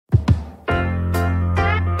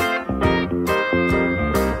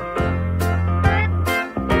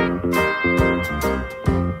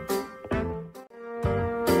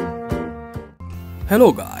Hello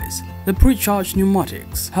guys, the precharged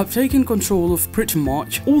pneumatics have taken control of pretty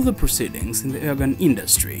much all the proceedings in the airgun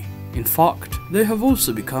industry. In fact, they have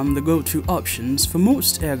also become the go-to options for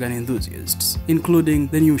most airgun enthusiasts, including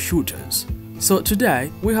the new shooters. So today,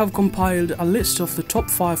 we have compiled a list of the top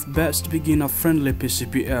 5 best beginner-friendly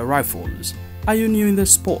PCP air rifles. Are you new in the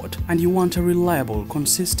sport and you want a reliable,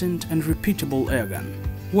 consistent and repeatable airgun?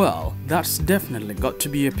 Well, that's definitely got to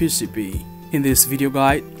be a PCP. In this video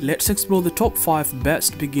guide, let's explore the top 5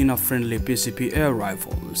 best beginner-friendly PCP air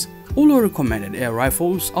rifles. All our recommended air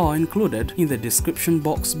rifles are included in the description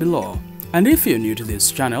box below. And if you're new to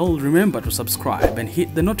this channel, remember to subscribe and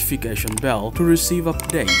hit the notification bell to receive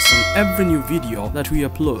updates on every new video that we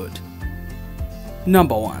upload.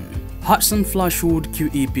 Number 1. Hatsan Flashwood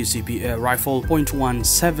QE PCP Air Rifle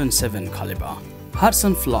 .177 caliber.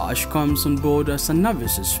 Hatsan Flash comes on board as a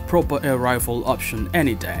novice's proper air rifle option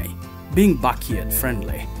any day. Being backyard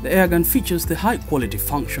friendly, the airgun features the high-quality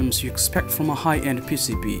functions you expect from a high-end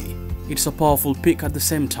PCP. It's a powerful pick at the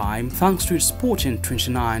same time thanks to its potent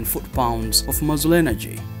 29 foot-pounds of muzzle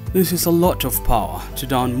energy. This is a lot of power to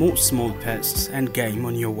down most small pests and game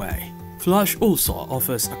on your way. Flash also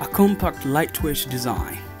offers a compact, lightweight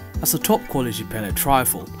design. As a top-quality pellet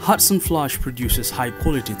rifle, Hatsan Flash produces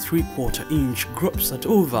high-quality 3/4 inch groups at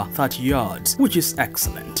over 30 yards, which is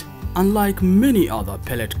excellent. Unlike many other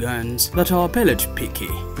pellet guns that are pellet picky,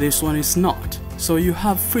 this one is not, so you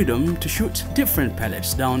have freedom to shoot different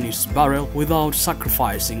pellets down its barrel without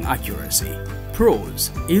sacrificing accuracy. Pros: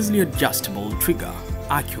 easily adjustable trigger,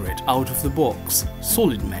 accurate out of the box,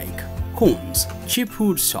 solid make. Cons: cheap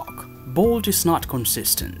hood stock, bolt is not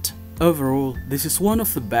consistent. Overall, this is one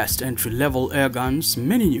of the best entry-level airguns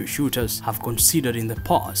many new shooters have considered in the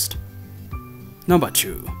past. Number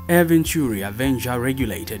 2. Venturi Avenger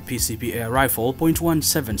Regulated PCP Air Rifle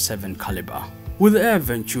 .177 caliber. With the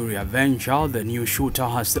Venturi Avenger, the new shooter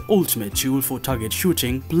has the ultimate tool for target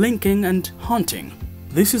shooting, blinking and hunting.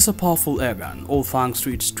 This is a powerful airgun, all thanks to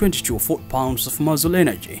its 22 foot-pounds of muzzle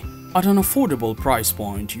energy. At an affordable price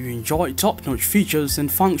point, you enjoy top-notch features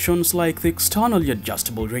and functions like the externally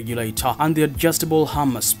adjustable regulator and the adjustable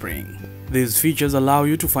hammer spring. These features allow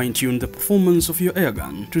you to fine-tune the performance of your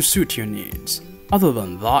airgun to suit your needs. Other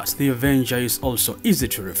than that, the Avenger is also easy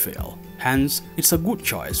to refill, hence it's a good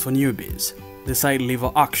choice for newbies. The side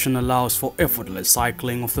lever action allows for effortless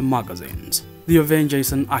cycling of the magazines. The Avenger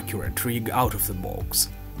is an accurate rig out of the box.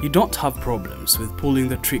 You don't have problems with pulling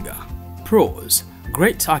the trigger. Pros: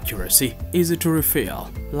 great accuracy, easy to refill,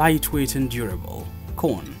 lightweight and durable.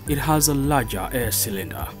 Con: it has a larger air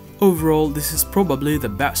cylinder. Overall, this is probably the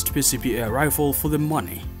best PCP air rifle for the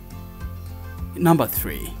money. Number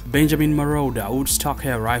 3. Benjamin Marauder Woodstock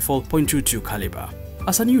Air Rifle .22 caliber.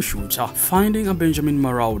 As a new shooter, finding a Benjamin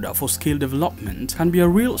Marauder for skill development can be a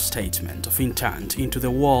real statement of intent into the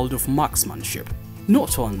world of marksmanship.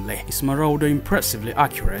 Not only is Marauder impressively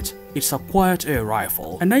accurate, it's a quiet air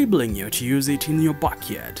rifle, enabling you to use it in your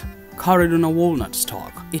backyard. Carried on a walnut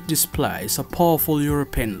stock, it displays a powerful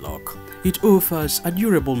European look. It offers a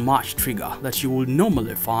durable match trigger that you will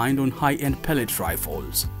normally find on high-end pellet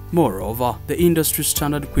rifles. Moreover, the industry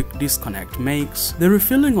standard quick disconnect makes the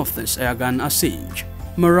refilling of this airgun a siege.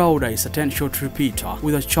 Marauder is a 10-shot repeater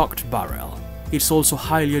with a choked barrel. It's also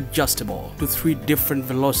highly adjustable to 3 different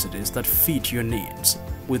velocities that fit your needs.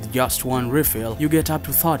 With just one refill, you get up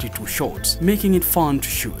to 32 shots, making it fun to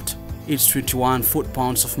shoot. Its 21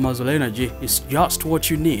 foot-pounds of muzzle energy is just what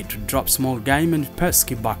you need to drop small game and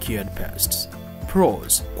pesky backyard pests.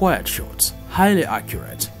 Pros: quiet shots, highly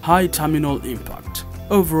accurate, high terminal impact.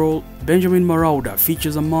 Overall, Benjamin Marauder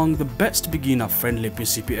features among the best beginner-friendly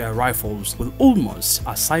PCP air rifles with almost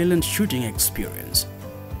a silent shooting experience.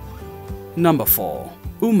 Number 4.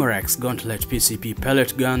 Umarex Gauntlet PCP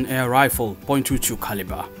Pellet Gun Air Rifle .22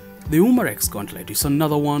 caliber. The Umarex Gauntlet is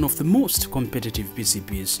another one of the most competitive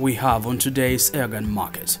PCPs we have on today's airgun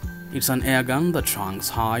market. It's an airgun that ranks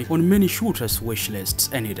high on many shooters' wish lists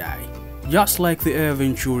any day. Just like the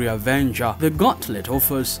Venturi Avenger, the Gauntlet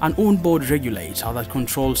offers an onboard regulator that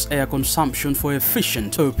controls air consumption for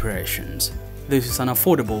efficient operations. This is an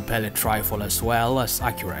affordable pellet rifle as well as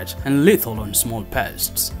accurate and lethal on small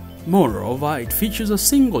pests. Moreover, it features a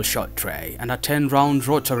single-shot tray and a 10-round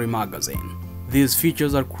rotary magazine. These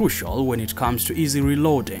features are crucial when it comes to easy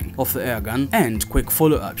reloading of the airgun and quick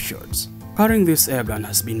follow-up shots. Carrying this airgun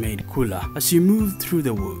has been made cooler as you move through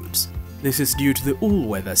the woods. This is due to the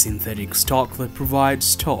all-weather synthetic stock that provides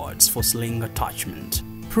studs for sling attachment.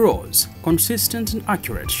 Pros: consistent and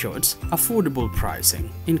accurate shots, affordable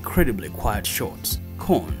pricing, incredibly quiet shots.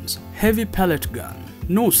 Cons: heavy pellet gun,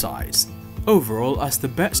 no size. Overall, as the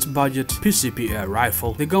best budget PCP air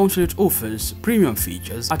rifle, the Gauntlet offers premium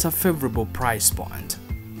features at a favorable price point.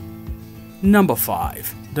 Number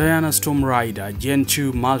 5. Diana Stormrider Gen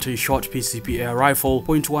 2 Multi-Shot PCP Air Rifle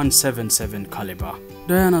 .177 caliber.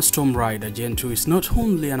 Diana Stormrider Gen 2 is not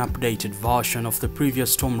only an updated version of the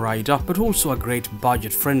previous Stormrider, but also a great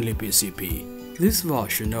budget-friendly PCP. This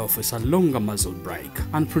version offers a longer muzzle brake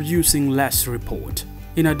and producing less report.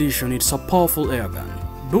 In addition, it's a powerful airgun,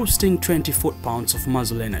 boasting 20 foot-pounds of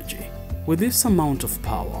muzzle energy. With this amount of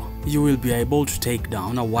power, you will be able to take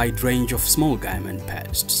down a wide range of small game and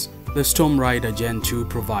pests. The Stormrider Gen 2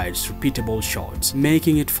 provides repeatable shots,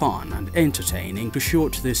 making it fun and entertaining to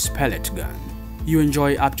shoot this pellet gun. You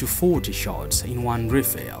enjoy up to 40 shots in one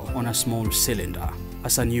refill on a small cylinder.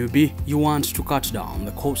 As a newbie, you want to cut down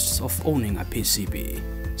the costs of owning a PCP.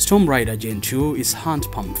 Stormrider Gen 2 is hand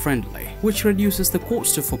pump friendly, which reduces the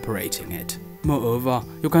cost of operating it. Moreover,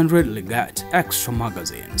 you can readily get extra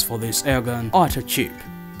magazines for this airgun at a cheap.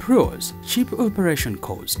 Pros: cheap operation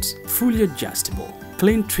costs, fully adjustable,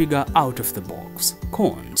 clean trigger out of the box.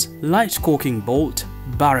 Cons: light corking bolt,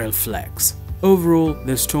 barrel flex. Overall,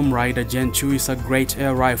 the Stormrider Gen 2 is a great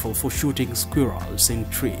air rifle for shooting squirrels in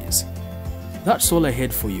trees. That's all I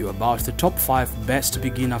had for you about the top 5 best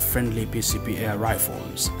beginner-friendly PCP air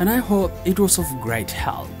rifles, and I hope it was of great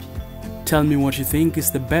help. Tell me what you think is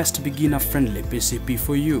the best beginner-friendly PCP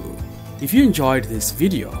for you. If you enjoyed this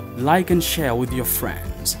video, like and share with your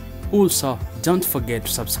friends. Also, don't forget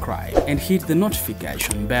to subscribe and hit the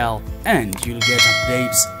notification bell, and you'll get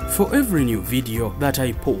updates for every new video that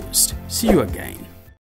I post. See you again.